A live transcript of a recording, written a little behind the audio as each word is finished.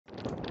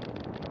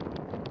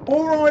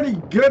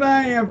Alrighty, good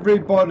day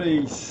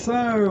everybody.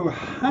 So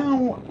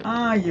how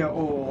are you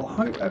all?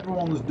 Hope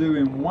everyone's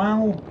doing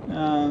well,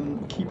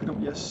 keeping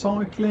up your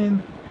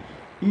cycling,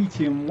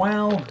 eating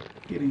well,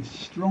 getting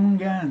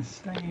stronger and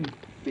staying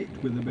fit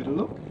with a bit of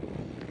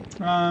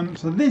luck.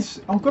 So this,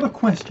 I've got a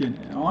question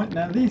here, right?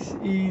 Now this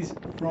is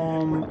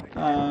from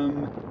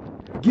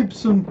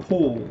Gibson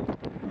Paul.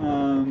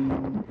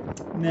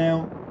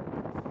 Now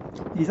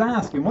he's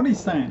asking, what he's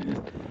saying is,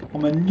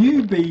 I'm a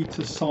newbie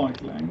to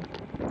cycling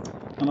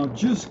and I've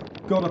just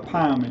got a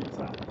power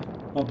meter.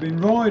 I've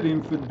been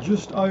riding for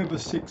just over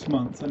 6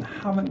 months and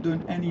haven't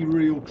done any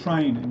real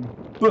training,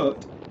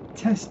 but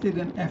tested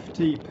an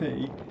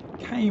FTP,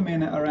 came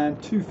in at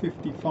around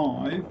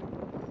 255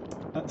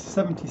 at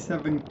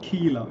 77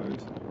 kilos.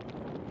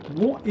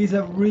 What is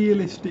a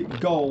realistic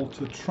goal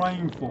to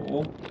train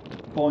for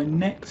by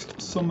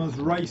next summer's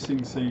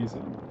racing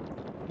season?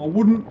 I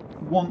wouldn't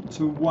want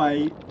to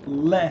weigh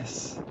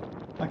less.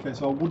 Okay,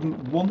 so I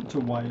wouldn't want to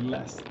weigh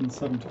less than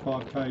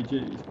 75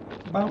 kgs,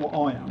 about what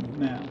I am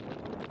now.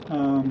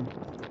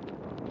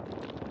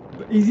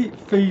 But is it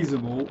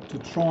feasible to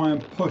try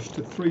and push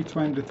to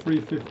 320 to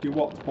 350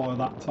 watts by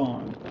that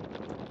time?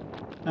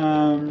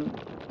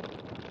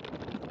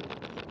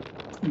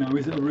 You know,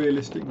 is it a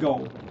realistic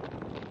goal?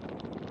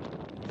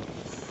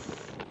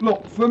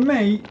 Look, for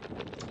me,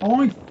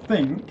 I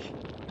think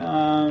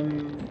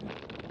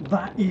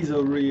that is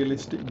a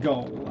realistic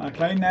goal.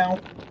 Okay, now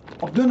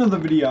I've done other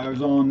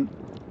videos on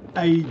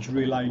age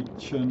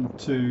relation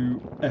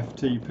to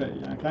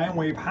FTP, okay, and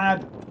we've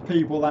had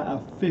people that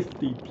are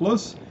 50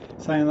 plus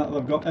saying that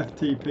they've got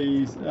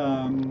FTPs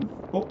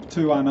up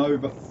to and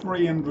over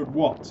 300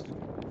 watts,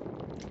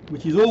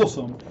 which is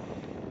awesome.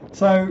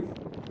 So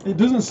it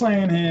doesn't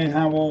say in here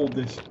how old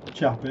this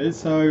chap is,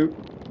 so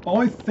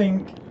I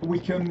think we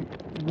can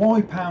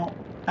wipe out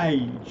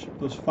age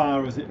as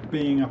far as it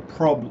being a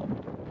problem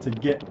to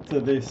get to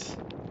this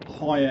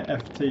higher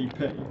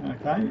FTP,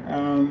 okay?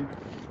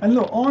 And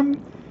look,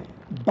 I'm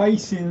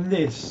basing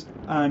this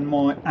and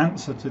my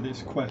answer to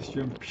this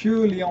question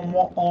purely on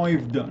what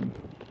I've done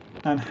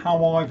and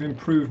how I've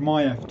improved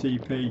my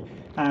FTP,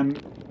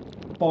 and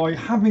by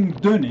having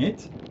done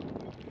it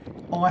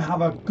I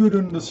have a good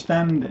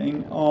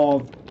understanding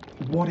of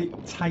what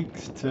it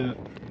takes to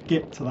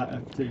get to that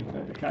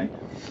FTP, okay?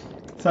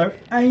 So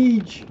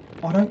age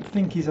I don't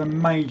think is a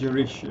major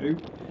issue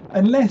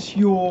unless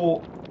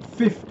you're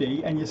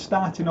 50 and you're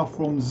starting off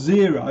from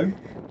zero,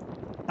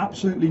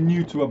 absolutely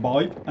new to a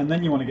bike, and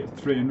then you want to get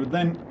to 300,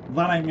 then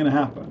that ain't going to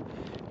happen.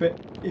 But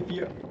if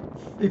you're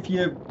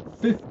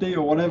 50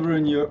 or whatever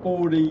and you're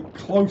already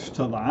close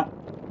to that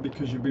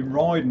because you've been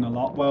riding a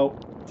lot, well,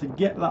 to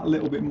get that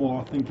little bit more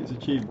I think it's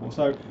achievable.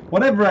 So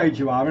whatever age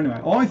you are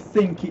anyway, I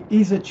think it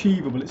is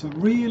achievable. It's a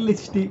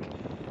realistic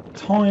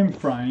time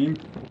frame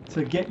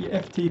to get your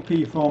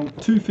FTP from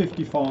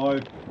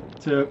 255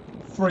 to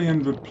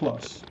 300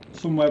 plus.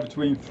 Somewhere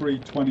between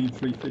 320 and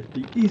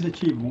 350 is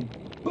achievable,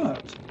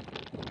 but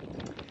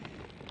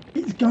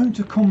it's going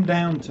to come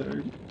down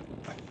to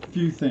a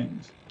few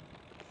things.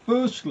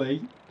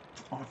 Firstly,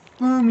 I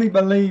firmly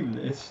believe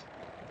this,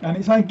 and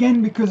it's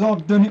again because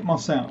I've done it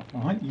myself,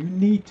 right? You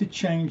need to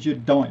change your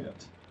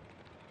diet.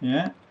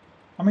 Yeah,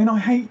 I mean, I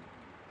hate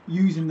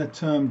using the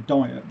term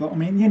diet, but I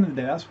mean, at the end of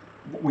the day, that's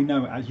what we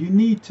know it as. You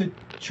need to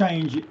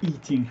change your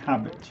eating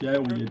habits, yeah,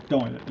 or your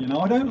diet. You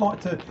know, I don't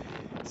like to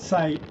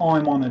say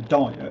I'm on a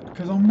diet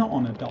because I'm not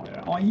on a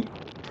diet. I eat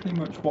pretty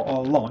much what I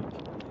like,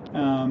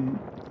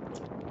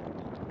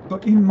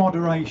 but in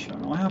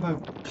moderation. I have a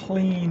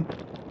clean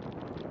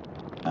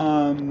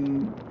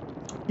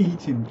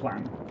eating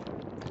plan.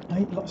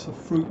 I eat lots of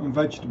fruit and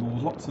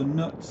vegetables, lots of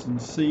nuts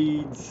and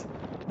seeds,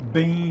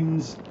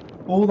 beans,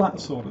 all that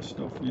sort of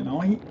stuff. You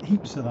know, I eat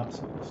heaps of that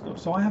sort of stuff.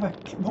 So I have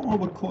what I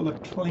would call a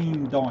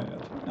clean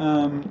diet.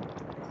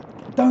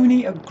 Don't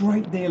eat a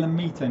great deal of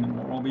meat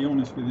anymore, I'll be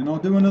honest with you, and I'll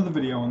do another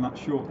video on that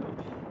shortly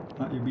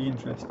that you'll be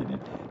interested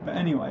in. But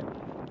anyway,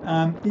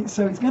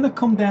 so it's going to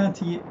come down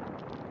to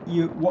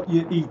what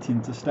you're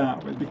eating to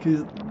start with,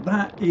 because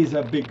that is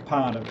a big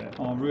part of it,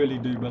 I really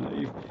do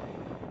believe.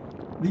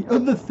 The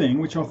other thing,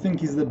 which I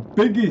think is the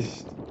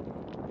biggest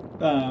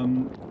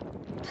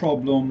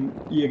problem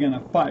you're going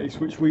to face,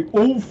 which we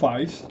all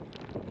face,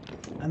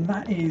 and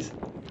that is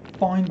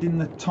finding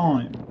the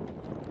time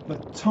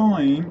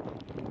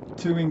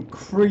to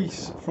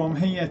increase from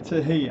here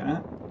to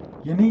here.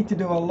 You need to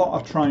do a lot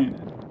of training,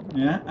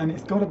 yeah, and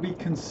it's got to be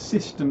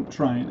consistent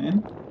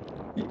training.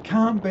 It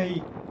can't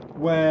be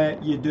where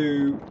you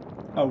do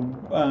a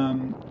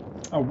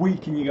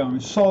week and you're going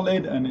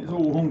solid and it's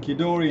all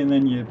hunky-dory, and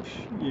then you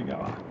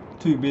go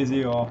too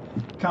busy or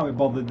can't be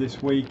bothered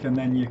this week, and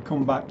then you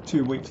come back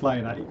 2 weeks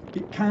later.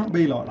 It can't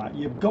be like that.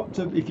 You've got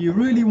to, if you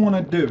really want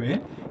to do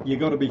it, you've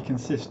got to be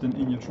consistent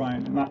in your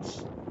training.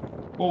 That's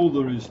all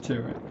there is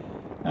to it.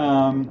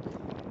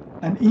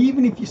 And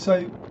even if you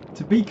say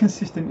to be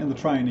consistent in the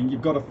training,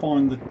 you've got to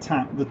find the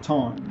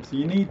time. So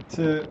you need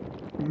to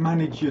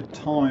manage your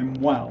time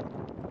well.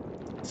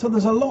 So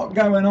there's a lot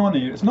going on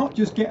here. It's not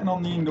just getting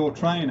on the indoor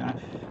trainer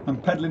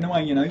and pedaling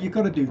away. You know, you've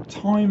got to do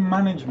time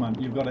management.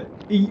 You've got to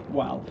eat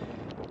well.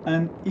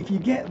 And if you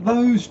get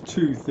those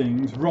two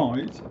things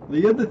right,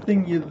 the other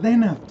thing you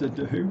then have to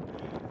do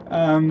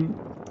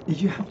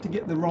is you have to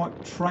get the right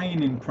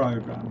training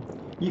program.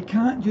 You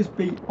can't just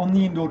be on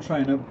the indoor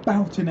trainer,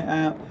 belting it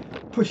out,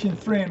 pushing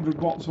 300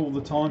 watts all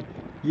the time.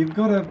 You've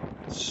got to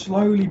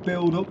slowly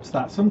build up to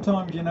that.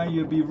 Sometimes, you know,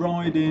 you'll be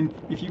riding,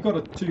 if you've got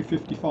a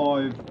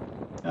 255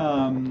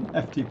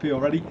 FTP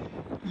already,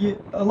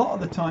 a lot of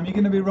the time you're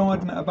going to be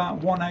riding at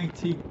about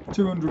 180,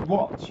 200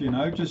 watts, you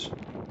know, just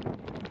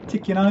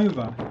ticking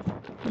over,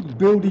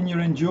 building your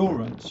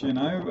endurance, you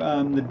know,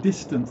 the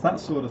distance,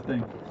 that sort of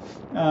thing,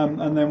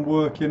 and then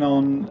working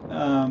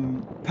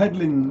on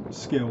pedaling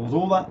skills,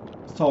 all that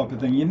type of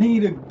thing. You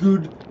need a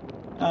good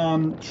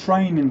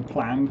training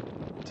plan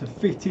to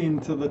fit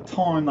into the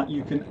time that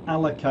you can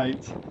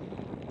allocate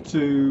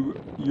to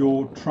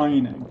your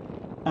training,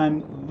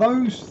 and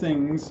those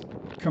things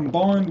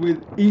combined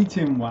with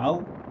eating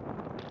well,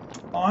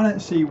 I don't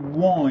see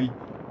why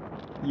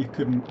you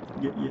couldn't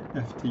get your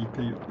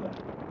FTP up there.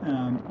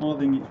 I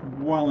think it's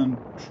well and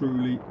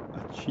truly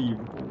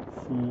achievable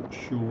for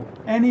sure.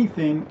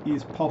 Anything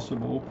is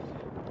possible.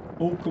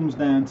 All comes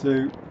down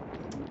to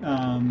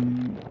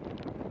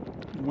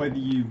whether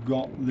you've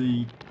got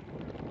the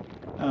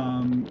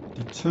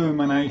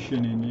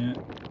determination in you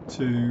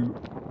to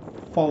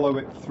follow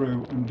it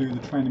through and do the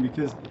training.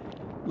 Because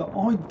look,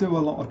 I do a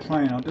lot of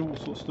training. I do all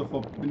sorts of stuff.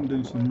 I've been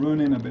doing some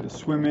running, a bit of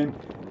swimming.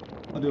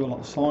 I do a lot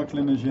of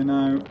cycling, as you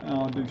know.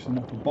 I do some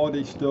upper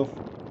body stuff.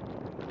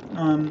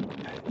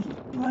 It's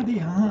bloody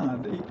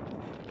hard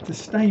to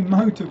stay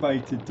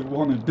motivated to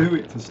want to do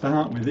it to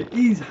start with. It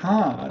is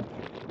hard,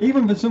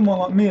 even for someone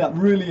like me that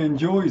really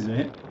enjoys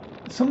it.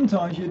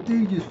 Sometimes you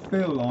do just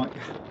feel like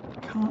I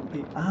can't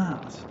be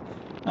arsed.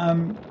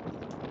 And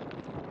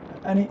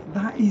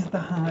that is the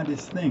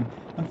hardest thing.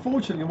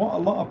 Unfortunately, what a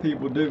lot of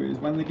people do is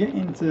when they get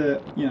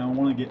into, you know,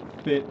 want to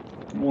get fit,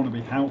 want to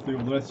be healthy,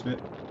 all the rest of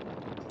it,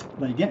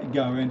 they get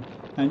going,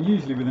 and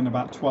usually within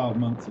about 12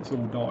 months it's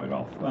all died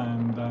off,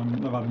 and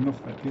they've had enough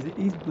of it, because it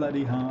is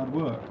bloody hard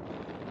work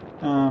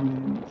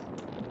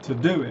to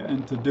do it,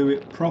 and to do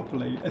it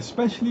properly,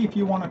 especially if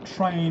you want to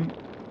train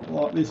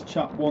like this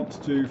chap wants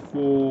to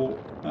for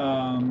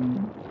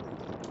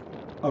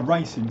a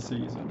racing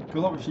season,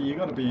 because obviously you've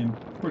got to be in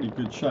pretty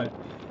good shape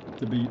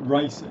to be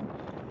racing.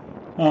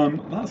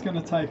 That's going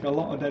to take a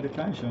lot of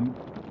dedication.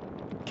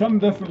 Can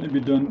definitely be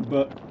done,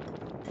 but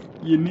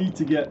you need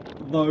to get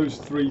those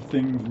three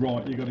things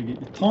right. You've got to get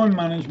your time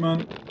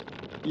management,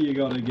 you've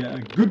got to get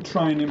a good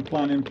training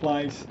plan in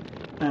place,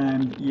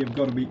 and you've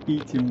got to be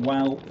eating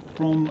well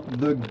from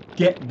the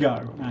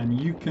get-go, and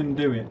you can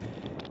do it.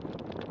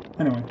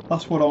 Anyway,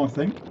 that's what I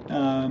think.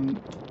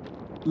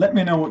 Let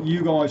me know what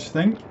you guys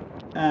think,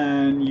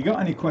 and you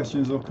got any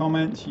questions or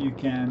comments, you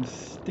can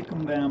stick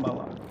them down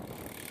below.